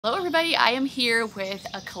Hello everybody, I am here with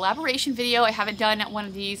a collaboration video. I haven't done one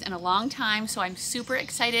of these in a long time, so I'm super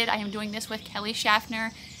excited. I am doing this with Kelly Shaffner.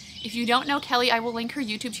 If you don't know Kelly, I will link her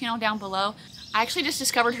YouTube channel down below. I actually just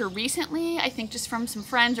discovered her recently, I think just from some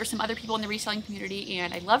friends or some other people in the reselling community,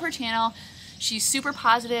 and I love her channel. She's super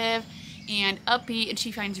positive and upbeat, and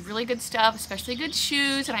she finds really good stuff, especially good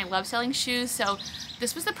shoes, and I love selling shoes, so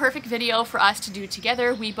this was the perfect video for us to do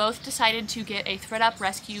together. We both decided to get a ThredUp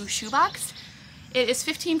Rescue shoebox. It is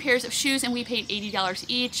 15 pairs of shoes and we paid $80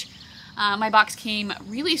 each. My box came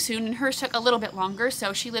really soon and hers took a little bit longer,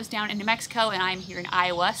 so she lives down in New Mexico and I'm here in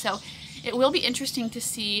Iowa, so it will be interesting to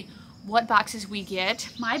see what boxes we get.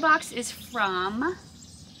 My box is from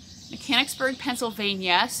Mechanicsburg,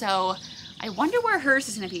 Pennsylvania, so I wonder where hers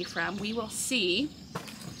is going to be from. We will see.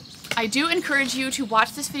 I do encourage you to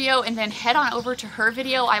watch this video and then head on over to her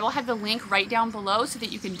video. I will have the link right down below so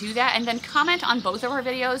that you can do that, and then comment on both of our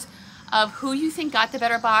videos of who you think got the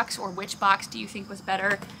better box or which box do you think was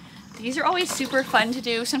better. These are always super fun to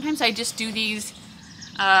do. Sometimes I just do these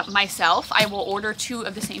myself. I will order two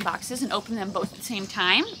of the same boxes and open them both at the same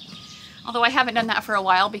time. Although I haven't done that for a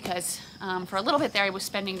while because for a little bit there I was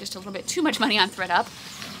spending just a little bit too much money on ThredUp.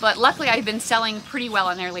 But luckily I've been selling pretty well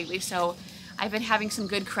on there lately, so I've been having some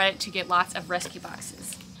good credit to get lots of rescue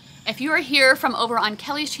boxes. If you are here from over on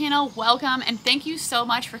Kelly's channel, welcome and thank you so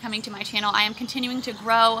much for coming to my channel. I am continuing to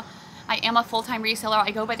grow. I am a full-time reseller.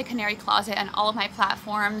 I go by the Canary Closet on all of my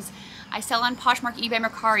platforms. I sell on Poshmark, eBay,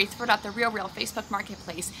 Mercari, ThredUp, the RealReal, Facebook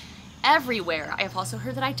Marketplace, everywhere. I have also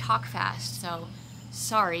heard that I talk fast, so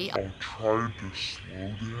sorry. I'll try to slow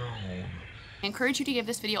down. I encourage you to give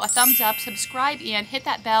this video a thumbs up, subscribe, and hit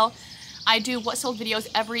that bell. I do What Sold videos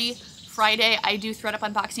every Friday. I do ThredUp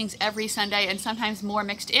unboxings every Sunday, and sometimes more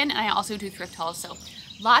mixed in, and I also do thrift hauls, so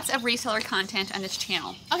lots of reseller content on this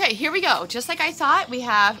channel. Okay, here we go. Just like I thought, we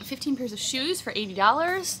have 15 pairs of shoes for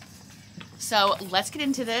 $80. So let's get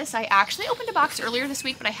into this. I actually opened a box earlier this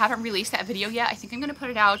week, but I haven't released that video yet. I think I'm gonna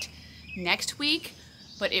put it out next week,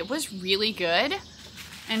 but it was really good.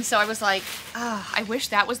 And so I was like, I wish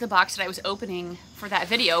that was the box that I was opening for that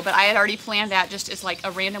video, but I had already planned that just as like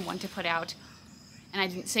a random one to put out. And I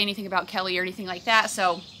didn't say anything about Kelly or anything like that,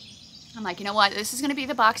 so I'm like, you know what, this is gonna be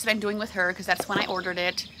the box that I'm doing with her because that's when I ordered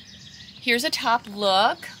it. Here's a top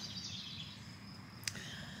look.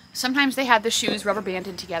 Sometimes they had the shoes rubber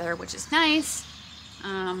banded together, which is nice.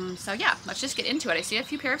 So yeah, let's just get into it. I see a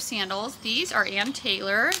few pair of sandals. These are Ann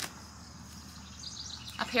Taylor.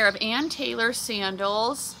 A pair of Ann Taylor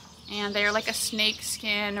sandals, and they're like a snake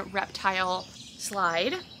skin reptile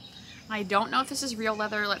slide. I don't know if this is real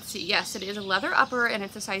leather. Let's see. Yes, it is a leather upper and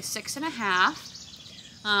it's a size 6.5.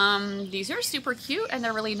 These are super cute and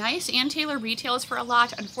they're really nice. Ann Taylor retails for a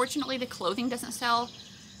lot. Unfortunately, the clothing doesn't sell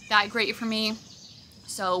that great for me.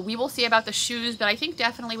 So we will see about the shoes, but I think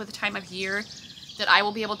definitely with the time of year that I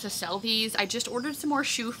will be able to sell these. I just ordered some more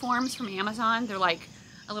shoe forms from Amazon. They're like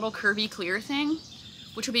a little curvy clear thing,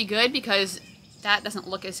 which will be good because that doesn't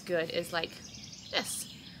look as good as like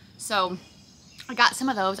this. So I got some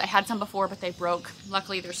of those. I had some before, but they broke.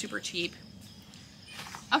 Luckily, they're super cheap.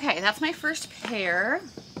 Okay, that's my first pair.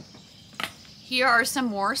 Here are some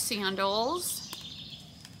more sandals.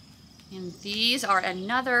 And these are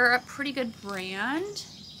another pretty good brand.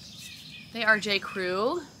 They are J.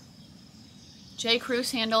 Crew. J. Crew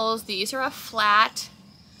sandals. These are a flat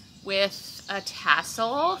with a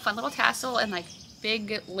tassel, fun little tassel, and like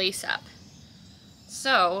big lace up.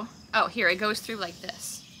 So, oh, here, it goes through like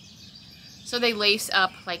this. So they lace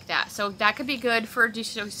up like that. So that could be good for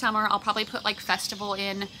summer. I'll probably put like festival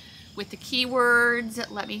in with the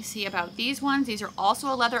keywords. Let me see about these ones. These are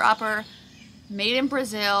also a leather upper, made in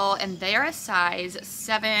Brazil, and they are a size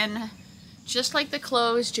 7. Just like the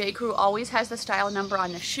clothes, J. Crew always has the style number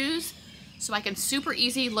on the shoes, so I can super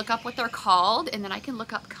easy look up what they're called, and then I can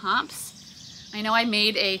look up comps. I know I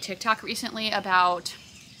made a TikTok recently about,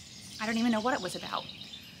 I don't even know what it was about,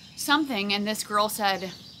 something, and this girl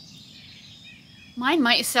said, mine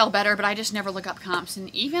might sell better, but I just never look up comps.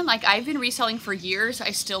 And even like I've been reselling for years,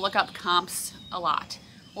 I still look up comps a lot.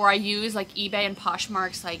 Or I use like eBay and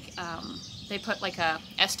Poshmark's, like they put like a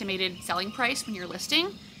estimated selling price when you're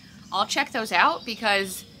listing. I'll check those out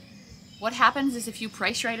because what happens is if you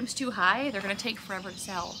price your items too high, they're gonna take forever to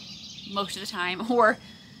sell most of the time, or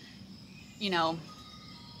you know,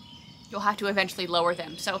 you'll have to eventually lower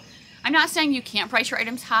them. So I'm not saying you can't price your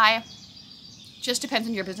items high. Just depends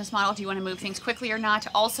on your business model if you want to move things quickly or not.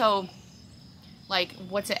 Also, like,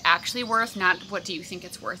 what's it actually worth, not what do you think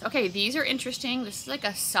it's worth. Okay, these are interesting. This is like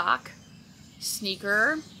a sock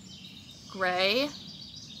sneaker, gray.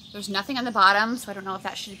 There's nothing on the bottom, so I don't know if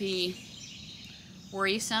that should be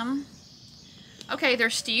worrisome. Okay,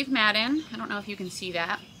 there's Steve Madden. I don't know if you can see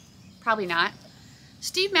that. Probably not.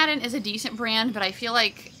 Steve Madden is a decent brand, but I feel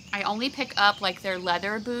like I only pick up like their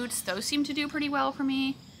leather boots. Those seem to do pretty well for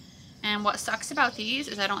me. And what sucks about these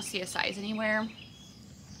is I don't see a size anywhere.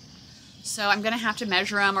 So I'm gonna have to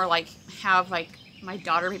measure them or like have like my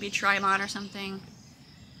daughter maybe try them on or something.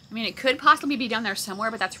 I mean, it could possibly be down there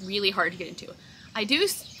somewhere, but that's really hard to get into. I do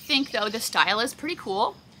think though the style is pretty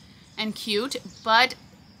cool and cute, but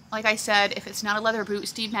like I said, if it's not a leather boot,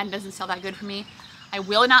 Steve Madden doesn't sell that good for me. I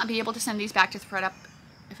will not be able to send these back to ThredUp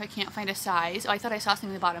if I can't find a size. Oh, I thought I saw something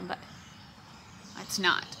at the bottom, but it's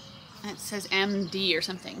not. It says MD or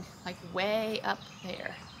something, like way up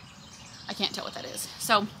there. I can't tell what that is.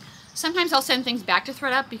 So sometimes I'll send things back to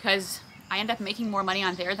ThredUp because I end up making more money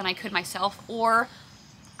on there than I could myself, or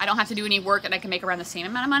I don't have to do any work and I can make around the same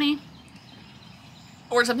amount of money,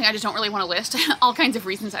 or something I just don't really want to list. All kinds of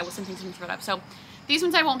reasons I will send things in ThredUp. So these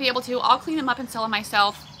ones I won't be able to. I'll clean them up and sell them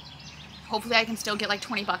myself. Hopefully I can still get like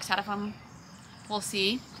 20 bucks out of them. We'll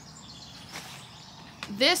see.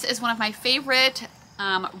 This is one of my favorite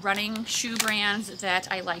running shoe brands that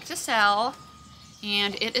I like to sell,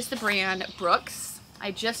 and it is the brand Brooks.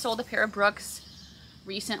 I just sold a pair of Brooks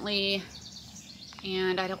recently,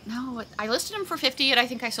 and I don't know, I listed them for 50 and I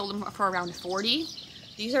think I sold them for around 40.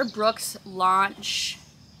 These are Brooks Launch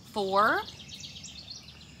 4.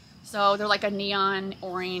 So they're like a neon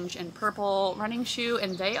orange and purple running shoe,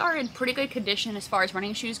 and they are in pretty good condition as far as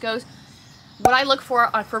running shoes goes. What I look for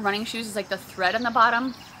running shoes is like the thread on the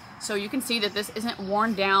bottom. So you can see that this isn't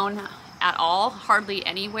worn down at all, hardly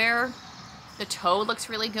anywhere. The toe looks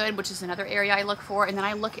really good, which is another area I look for. And then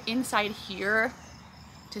I look inside here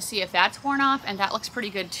to see if that's worn off, and that looks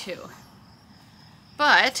pretty good too.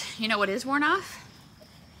 But you know what is worn off?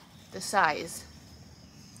 The size.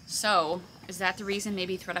 So is that the reason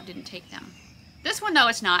maybe ThredUp didn't take them? This one though,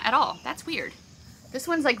 it's not at all. That's weird. This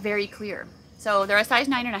one's like very clear. So they're a size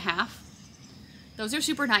 9.5. Those are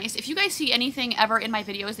super nice. If you guys see anything ever in my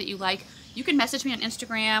videos that you like, you can message me on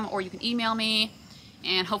Instagram or you can email me,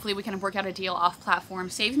 and hopefully we can work out a deal off platform.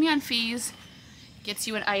 Saves me on fees, gets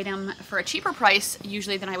you an item for a cheaper price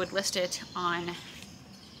usually than I would list it on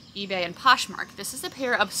eBay and Poshmark. This is a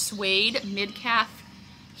pair of suede mid-calf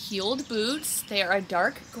heeled boots. They are a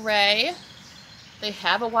dark gray. They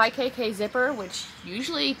have a YKK zipper, which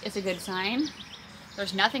usually is a good sign.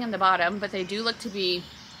 There's nothing on the bottom, but they do look to be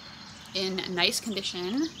in nice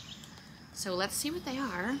condition. So let's see what they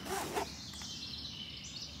are.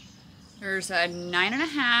 There's a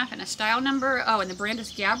 9.5 and a style number. Oh, and the brand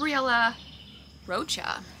is Gabriella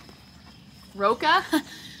Rocha. Roca?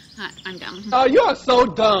 I'm dumb. Oh, you are so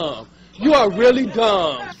dumb. You are really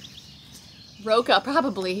dumb. Roca,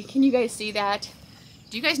 probably. Can you guys see that?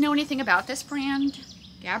 Do you guys know anything about this brand?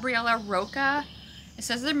 Gabriella Roca. It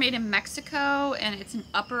says they're made in Mexico, and it's an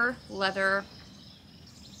upper leather,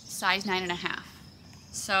 size 9.5.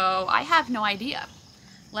 So I have no idea.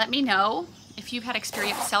 Let me know if you've had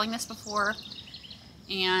experience selling this before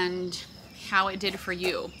and how it did for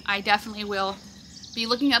you. I definitely will be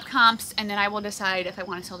looking up comps, and then I will decide if I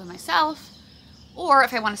want to sell them myself or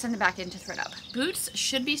if I want to send them back into ThredUp. Boots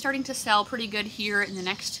should be starting to sell pretty good here in the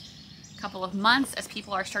next couple of months as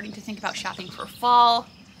people are starting to think about shopping for fall.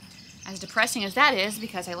 As depressing as that is,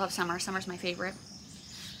 because I love summer. Summer's my favorite.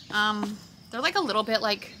 They're like a little bit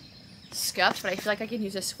like scuffed, but I feel like I can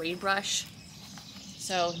use a suede brush.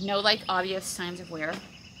 So no like obvious signs of wear.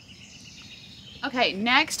 Okay,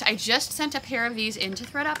 next I just sent a pair of these into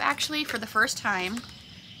ThredUp actually for the first time,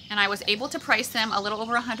 and I was able to price them a little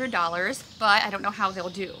over $100, but I don't know how they'll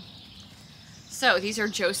do. So these are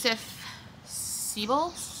Joseph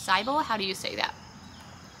Seibel, how do you say that?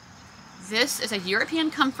 This is a European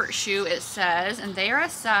comfort shoe, it says, and they are a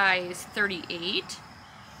size 38,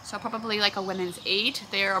 so probably like a women's 8.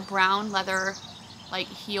 They're a brown leather, like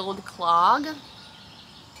heeled clog.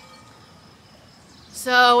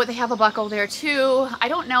 So they have a buckle there too. I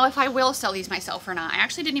don't know if I will sell these myself or not. I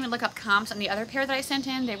actually didn't even look up comps on the other pair that I sent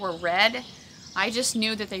in. They were red. I just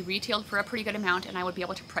knew that they retailed for a pretty good amount and I would be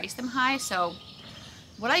able to price them high. So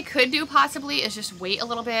what I could do possibly is just wait a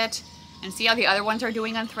little bit and see how the other ones are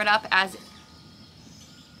doing on ThredUp,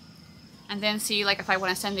 and then see like if I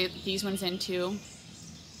want to send these ones in too.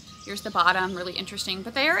 Here's the bottom, really interesting,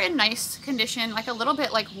 but they are in nice condition, like a little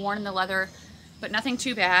bit like worn in the leather, but nothing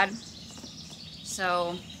too bad.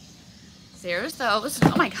 So there's those.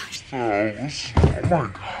 Oh my gosh. Oh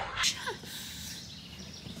my gosh.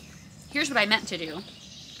 Here's what I meant to do.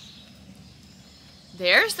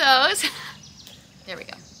 There's those. There we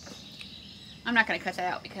go. I'm not going to cut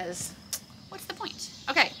that out because what's the point?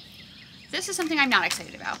 Okay, this is something I'm not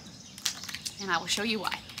excited about, and I will show you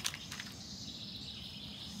why.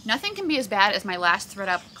 Nothing can be as bad as my last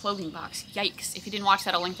ThredUp clothing box. Yikes. If you didn't watch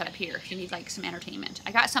that, I'll link that up here if you need like some entertainment.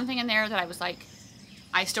 I got something in there that I was like,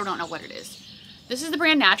 I still don't know what it is. This is the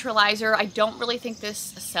brand Naturalizer. I don't really think this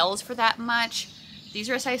sells for that much. These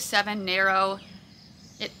are a size 7 narrow.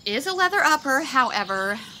 It is a leather upper,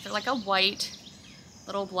 however. They're like a white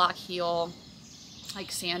little block heel,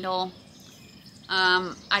 like sandal.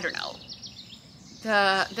 I don't know.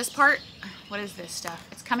 This part, what is this stuff?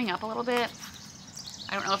 It's coming up a little bit.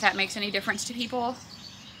 I don't know if that makes any difference to people,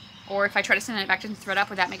 or if I try to send it back to ThredUp,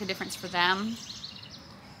 would that make a difference for them?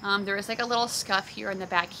 There is like a little scuff here in the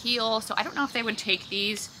back heel, so I don't know if they would take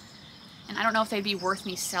these, and I don't know if they'd be worth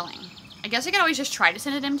me selling. I guess I could always just try to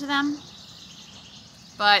send it in to them,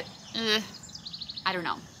 but I don't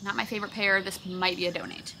know. Not my favorite pair. This might be a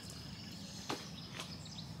donate.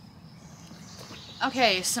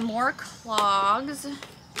 Okay, some more clogs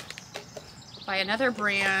by another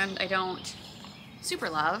brand I don't super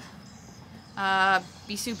love.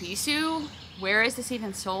 Bisou Bisou. Where is this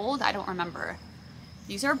even sold? I don't remember.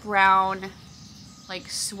 These are brown, like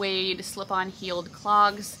suede slip-on heeled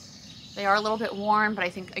clogs. They are a little bit worn, but I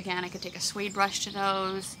think, again, I could take a suede brush to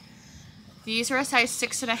those. These are a size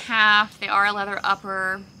 6.5. They are a leather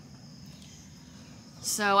upper.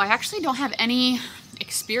 So I actually don't have any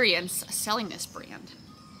experience selling this brand.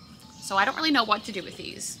 So I don't really know what to do with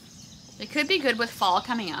these. They could be good with fall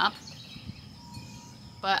coming up,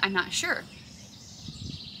 but I'm not sure.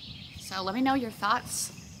 So let me know your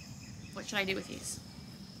thoughts. What should I do with these?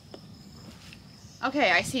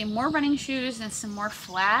 Okay, I see more running shoes and some more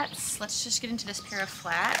flats. Let's just get into this pair of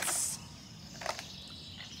flats.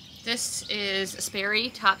 This is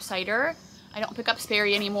Sperry Topsider. I don't pick up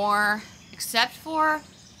Sperry anymore, except for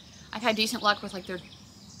I've had decent luck with like their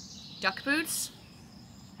duck boots.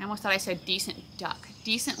 I almost thought I said decent duck.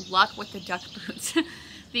 Decent luck with the duck boots.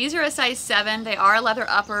 These are a size 7. They are a leather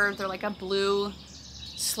upper. They're like a blue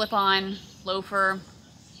slip-on loafer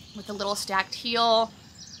with a little stacked heel.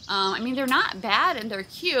 I mean, they're not bad and they're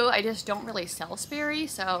cute. I just don't really sell Sperry,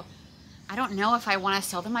 so I don't know if I want to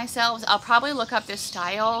sell them myself. I'll probably look up this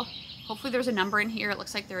style. Hopefully there's a number in here. It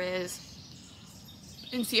looks like there is.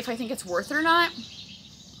 And see if I think it's worth it or not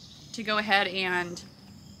to go ahead and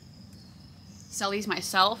sell these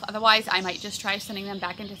myself. Otherwise, I might just try sending them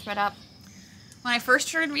back into ThredUp. When I first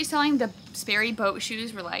started reselling, the Sperry boat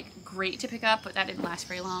shoes were like great to pick up, but that didn't last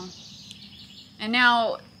very long. And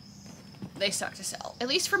now they suck to sell, at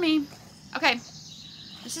least for me. Okay,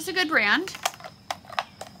 this is a good brand.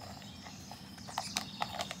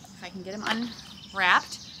 If I can get them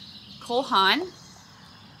unwrapped. Cole Haan.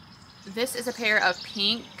 This is a pair of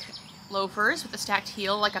pink loafers with a stacked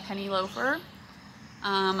heel, like a penny loafer.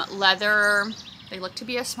 Leather. They look to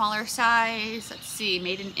be a smaller size. Let's see,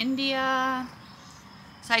 made in India.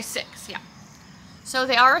 Size 6, yeah. So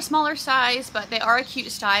they are a smaller size, but they are a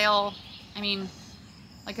cute style. I mean,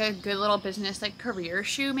 like a good little business, like career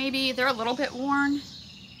shoe maybe. They're a little bit worn.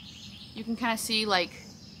 You can kind of see like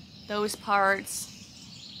those parts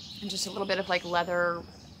and just a little bit of like leather,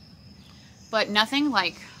 but nothing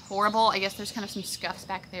like horrible. I guess there's kind of some scuffs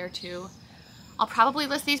back there too. I'll probably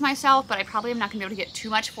list these myself, but I probably am not gonna be able to get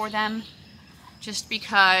too much for them just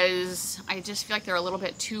because I just feel like they're a little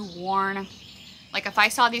bit too worn. Like if I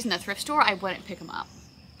saw these in the thrift store, I wouldn't pick them up.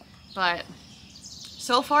 But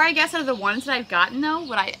so far, I guess out of the ones that I've gotten though,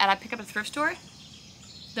 would I pick up at a thrift store?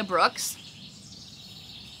 The Brooks.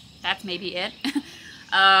 That's maybe it.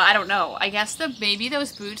 I don't know. I guess maybe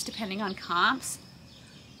those boots, depending on comps.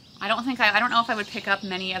 I don't know if I would pick up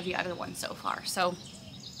many of the other ones so far. So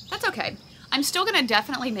that's okay. I'm still gonna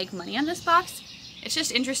definitely make money on this box. It's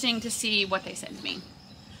just interesting to see what they send me.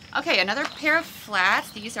 Okay, another pair of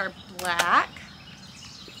flats. These are black.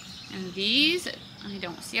 And these, I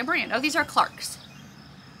don't see a brand. Oh, these are Clark's.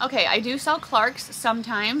 Okay, I do sell Clark's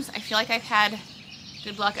sometimes. I feel like I've had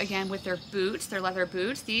good luck again with their boots, their leather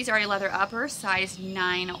boots. These are a leather upper, size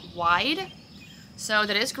 9 wide. So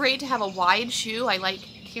that is great to have a wide shoe. I like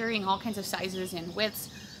carrying all kinds of sizes and widths.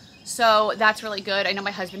 So that's really good. I know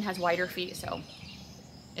my husband has wider feet, so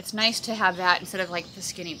it's nice to have that instead of like the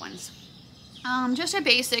skinny ones. Just a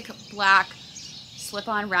basic black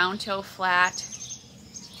slip-on round toe flat.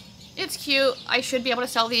 It's cute. I should be able to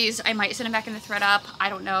sell these. I might send them back in the ThredUp. I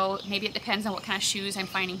don't know. Maybe it depends on what kind of shoes I'm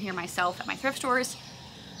finding here myself at my thrift stores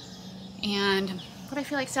and what I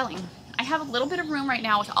feel like selling. I have a little bit of room right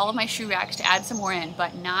now with all of my shoe racks to add some more in,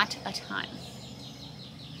 but not a ton.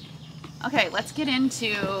 Okay, let's get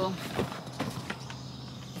into,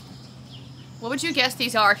 what would you guess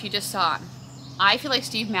these are if you just saw them? I feel like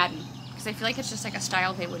Steve Madden, because I feel like it's just like a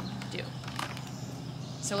style they would do.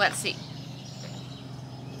 So let's see.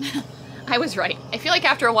 I was right. I feel like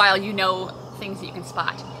after a while you know things that you can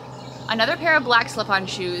spot. Another pair of black slip-on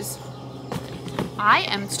shoes. I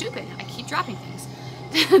am stupid. I keep dropping things.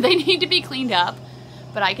 They need to be cleaned up,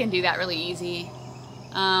 but I can do that really easy.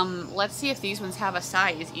 Let's see if these ones have a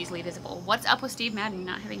size easily visible. What's up with Steve Madden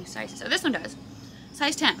not having sizes? Oh, this one does.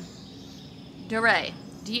 Size 10. Duray.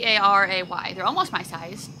 D-A-R-A-Y. They're almost my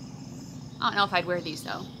size. I don't know if I'd wear these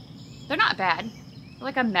though. They're not bad. They're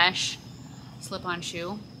like a mesh slip-on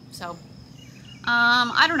shoe. So,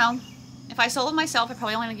 I don't know. If I sold them myself, I'd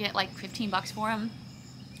probably only get like 15 bucks for them.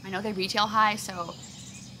 I know they retail high, so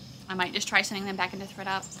I might just try sending them back into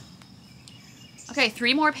thredUP. Okay,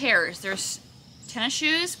 3 more pairs. There's tennis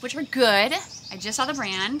shoes, which are good. I just saw the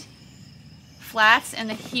brand. Flats and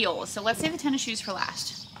the heels. So let's save the tennis shoes for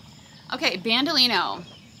last. Okay, Bandolino.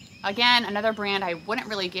 Again, another brand I wouldn't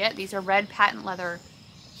really get. These are red patent leather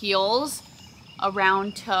heels, a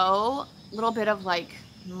round toe, a little bit of like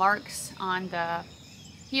marks on the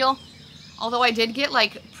heel. Although I did get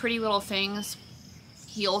like Pretty Little Things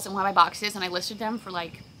heels in one of my boxes, and I listed them for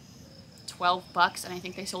like 12 bucks, and I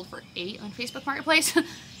think they sold for 8 on Facebook Marketplace.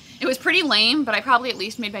 It was pretty lame, but I probably at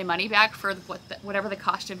least made my money back for whatever the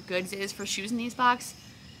cost of goods is for shoes in these boxes.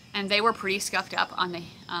 And they were pretty scuffed up on the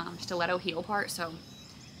stiletto heel part, so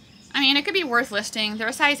I mean, it could be worth listing. They're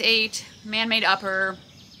a size 8, man-made upper.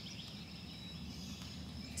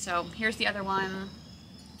 So here's the other one.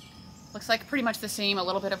 Looks like pretty much the same, a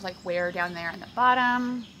little bit of like wear down there in the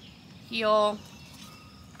bottom. Heel.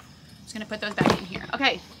 Just gonna put those back in here.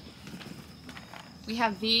 Okay. We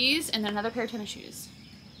have these and then another pair of tennis shoes.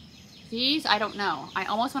 These, I don't know. I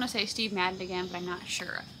almost want to say Steve Madden again, but I'm not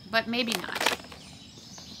sure. But maybe not.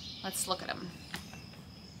 Let's look at them.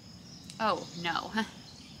 Oh, no.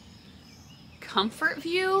 Comfort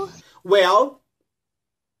View? Well,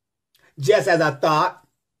 just as I thought,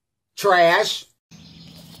 trash.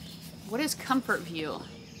 What is Comfort View?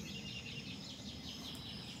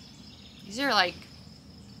 These are like...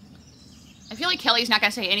 I feel like Kelly's not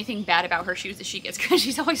going to say anything bad about her shoes that she gets because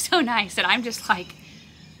she's always so nice, and I'm just like,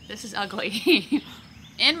 this is ugly.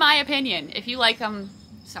 In my opinion, if you like them,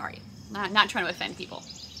 sorry. Not trying to offend people.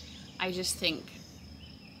 I just think...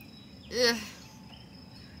 Ugh.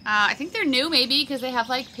 I think they're new maybe because they have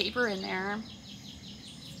like paper in there.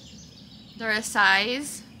 They're a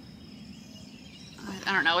size...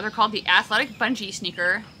 I don't know. They're called the Athletic Bungee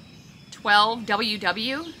Sneaker 12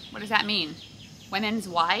 WW. What does that mean? Women's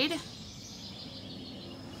wide?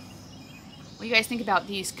 What do you guys think about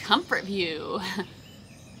these Comfort View?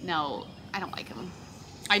 No, I don't like them.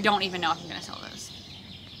 I don't even know if I'm going to sell those.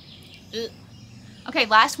 Ugh. Okay,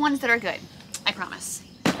 last ones that are good. I promise.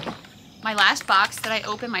 My last box that I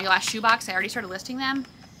opened, my last shoe box, I already started listing them.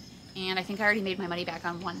 And I think I already made my money back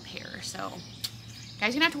on 1 pair. So,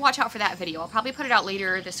 guys, you're going to have to watch out for that video. I'll probably put it out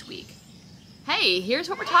later this week. Hey, here's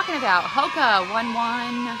what we're talking about. Hoka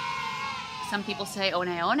 1-1. Some people say one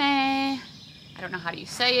one. I don't know how you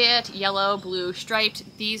say it. Yellow, blue,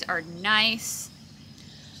 striped. These are nice.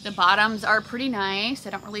 The bottoms are pretty nice. I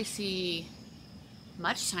don't really see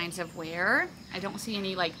much signs of wear. I don't see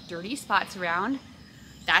any like dirty spots around.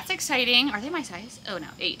 That's exciting. Are they my size? Oh no,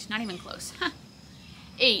 8. Not even close. Huh.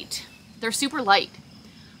 8. They're super light.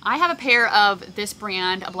 I have a pair of this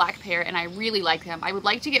brand, a black pair, and I really like them. I would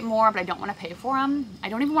like to get more, but I don't want to pay for them. I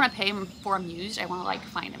don't even want to pay for them used. I want to like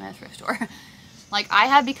find them at a thrift store. Like, I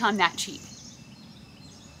have become that cheap.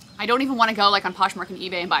 I don't even want to go like on Poshmark and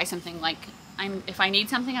eBay and buy something. Like, if I need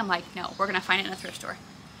something, I'm like, no, we're gonna find it in a thrift store.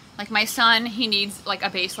 Like my son, he needs like a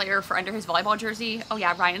base layer for under his volleyball jersey. Oh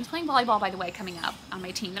yeah, Ryan's playing volleyball, by the way, coming up on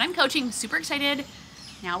my team that I'm coaching. Super excited.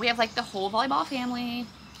 Now we have like the whole volleyball family.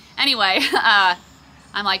 Anyway,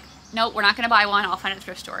 I'm like, nope, we're not gonna buy one. I'll find it at the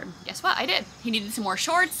thrift store. Guess what? I did. He needed some more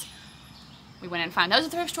shorts. We went and found those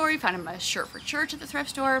at the thrift store. We found him a shirt for church at the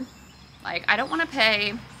thrift store. Like, I don't want to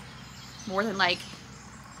pay more than like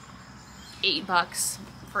 $8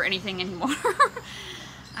 for anything anymore.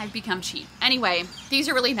 I've become cheap. Anyway, these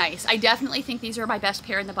are really nice. I definitely think these are my best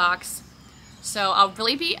pair in the box. So I'll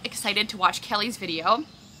really be excited to watch Kelly's video.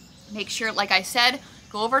 Make sure, like I said,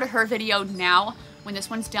 go over to her video now when this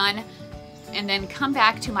one's done, and then come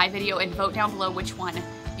back to my video and vote down below which one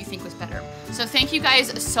you think was better. So thank you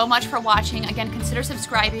guys so much for watching. Again, consider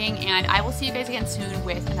subscribing, and I will see you guys again soon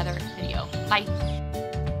with another video. Bye.